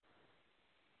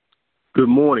Good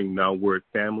morning, Now Word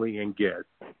family and guests.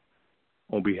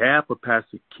 On behalf of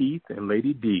Pastor Keith and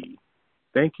Lady D,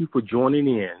 thank you for joining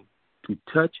in to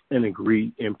touch and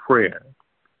agree in prayer,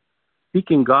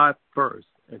 seeking God first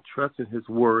and trusting His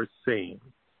word, saying,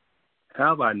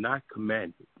 "Have I not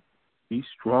commanded? Be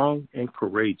strong and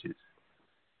courageous,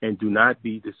 and do not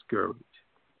be discouraged."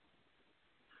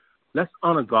 Let's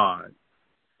honor God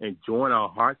and join our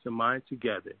hearts and minds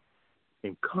together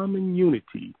and come in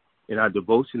unity in our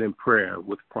devotion and prayer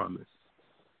with promise.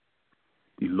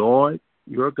 The Lord,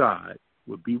 your God,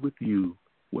 will be with you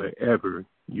wherever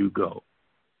you go.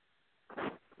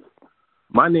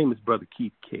 My name is Brother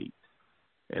Keith Cates,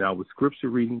 and our scripture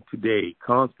reading today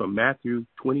comes from Matthew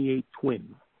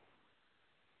 28:20.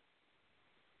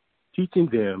 Teaching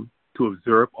them to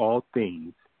observe all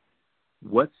things,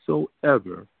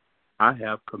 whatsoever I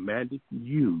have commanded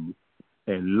you,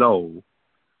 and lo,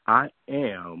 I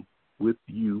am with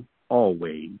you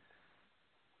always,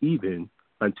 even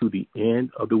unto the end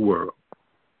of the world.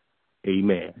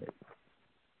 Amen.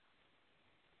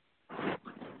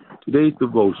 Today's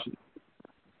devotion.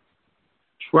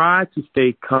 Try to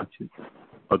stay conscious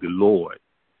of the Lord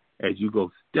as you go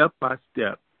step by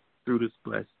step through this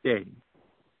blessed day.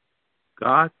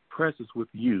 God's presence with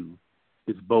you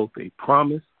is both a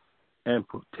promise and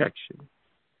protection.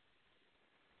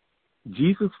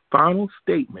 Jesus' final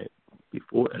statement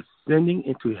before ascending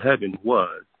into heaven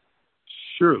was,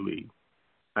 "Surely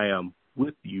I am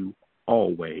with you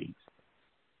always."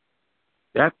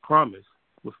 That promise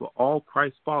was for all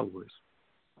Christ followers.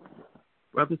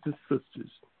 Brothers and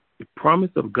sisters, the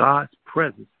promise of God's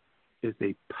presence is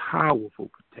a powerful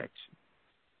protection.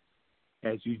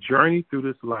 As you journey through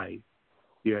this life,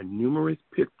 there are numerous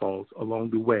pitfalls along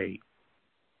the way.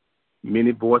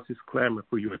 Many voices clamor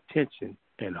for your attention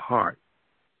and heart,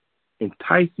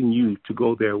 enticing you to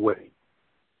go their way.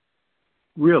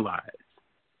 Realize,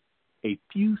 a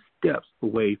few steps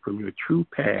away from your true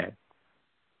path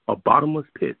are bottomless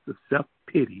pits of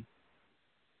self-pity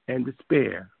and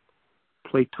despair,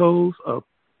 plateaus of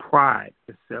pride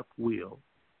and self-will.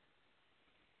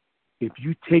 If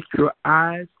you take your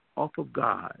eyes off of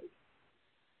God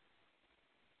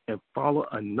and follow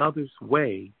another's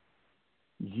way,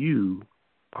 you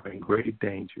are in great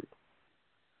danger.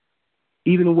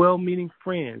 Even well-meaning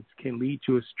friends can lead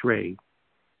you astray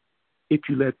if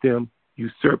you let them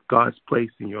usurp God's place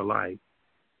in your life.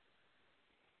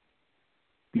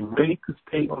 The way to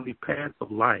stay on the path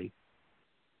of life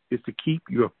is to keep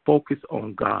your focus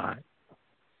on God.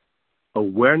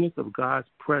 Awareness of God's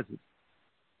presence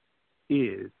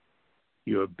is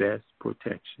your best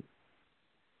protection.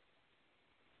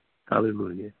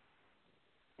 Hallelujah.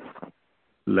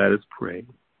 Let us pray.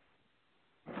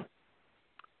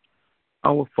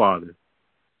 Our Father,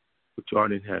 which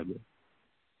art in heaven,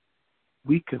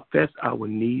 we confess our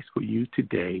needs for you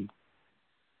today.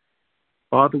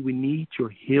 Father, we need your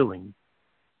healing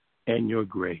and your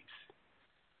grace.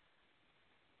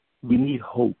 We need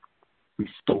hope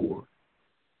restored.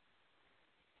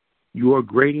 You are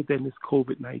greater than this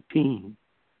COVID-19.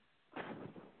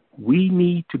 We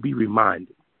need to be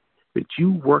reminded that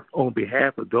you work on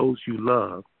behalf of those you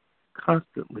love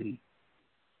constantly,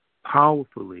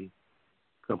 powerfully,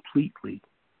 completely.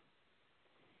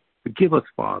 Forgive us,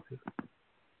 Father,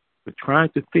 for trying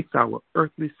to fix our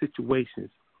earthly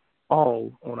situations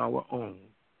all on our own.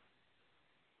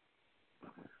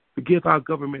 Forgive our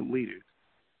government leaders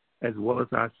as well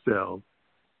as ourselves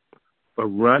for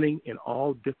running in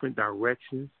all different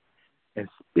directions and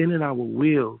spinning our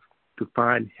wheels to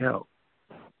find help,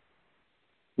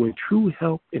 when true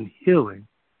help and healing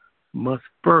must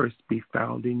first be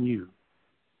found in you.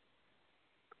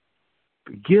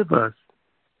 Forgive us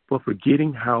for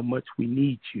forgetting how much we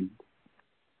need you.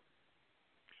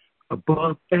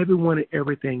 Above everyone and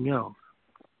everything else,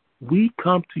 we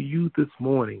come to you this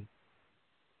morning,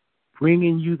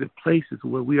 bringing you the places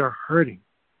where we are hurting.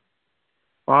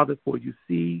 Father, for you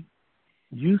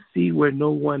see where no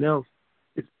one else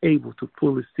is able to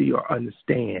fully see or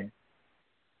understand.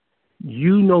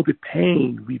 You know the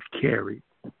pain we've carried,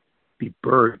 the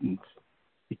burdens,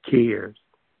 the cares.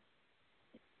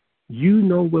 You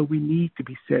know where we need to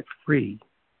be set free.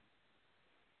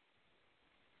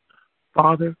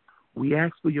 Father, we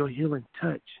ask for your healing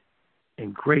touch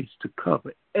and grace to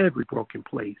cover every broken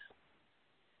place,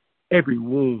 every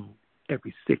wound,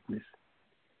 every sickness,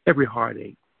 every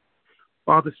heartache.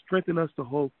 Father, strengthen us to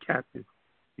hold captive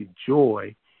the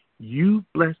joy you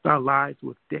blessed our lives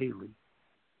with daily.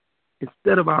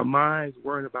 Instead of our minds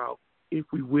worrying about if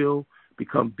we will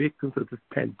become victims of this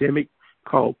pandemic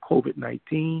called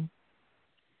COVID-19,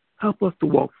 help us to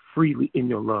walk freely in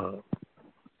your love.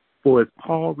 For as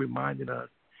Paul reminded us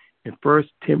in 1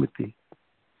 Timothy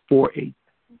 4:8,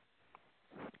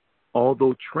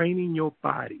 although training your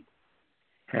body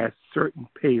has certain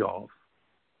payoffs,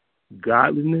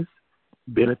 godliness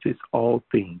benefits all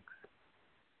things,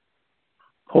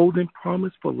 holding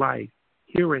promise for life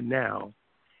here and now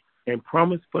and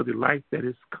promise for the life that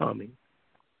is coming.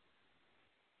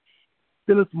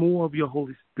 Send us more of your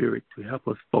Holy Spirit to help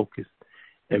us focus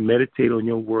and meditate on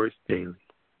your words daily.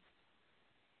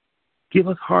 Give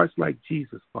us hearts like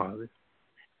Jesus, Father.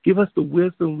 Give us the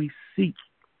wisdom we seek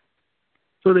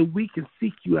so that we can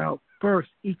seek you out first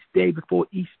each day before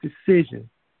each decision.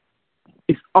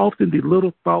 It's often the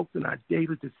little thoughts in our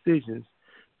daily decisions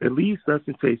that leads us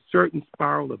into a certain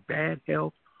spiral of bad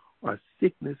health or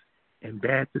sickness and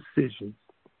bad decisions.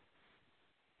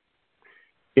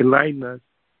 Enlighten us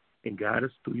and guide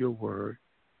us through your word.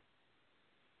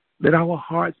 Let our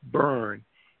hearts burn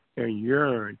and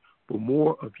yearn for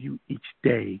more of you each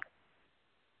day.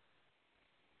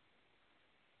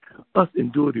 Help us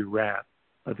endure the wrath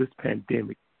of this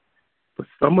pandemic. For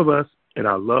some of us and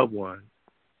our loved ones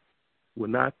will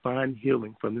not find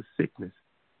healing from the sickness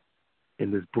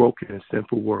in this broken and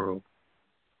sinful world.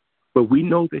 But we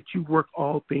know that you work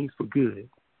all things for good.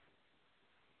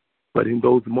 But in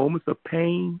those moments of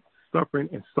pain, suffering,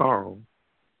 and sorrow,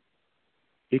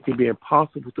 it can be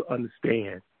impossible to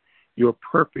understand your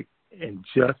perfect and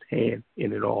just hand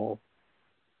in it all.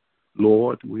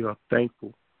 Lord, we are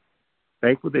thankful.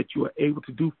 Thankful that you are able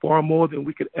to do far more than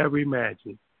we could ever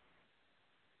imagine.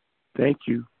 Thank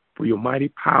you for your mighty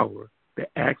power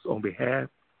that acts on behalf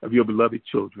of your beloved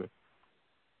children.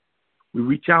 We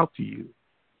reach out to you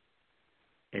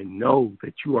and know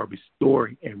that you are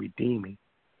restoring and redeeming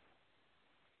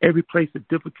every place of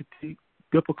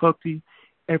difficulty,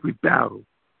 every battle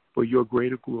for your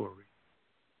greater glory.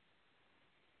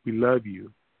 We love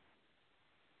you.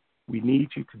 We need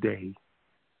you today.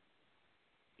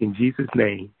 In Jesus'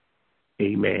 name,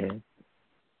 amen.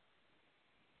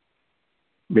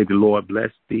 May the Lord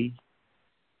bless thee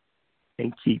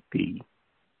and keep thee.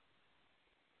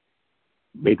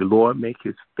 May the Lord make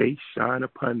his face shine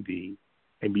upon thee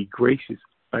and be gracious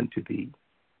unto thee.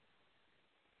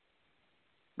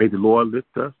 May the Lord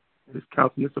lift up his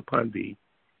countenance upon thee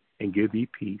and give thee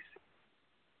peace.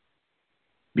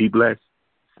 Be blessed,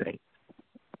 saints.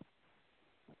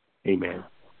 Amen.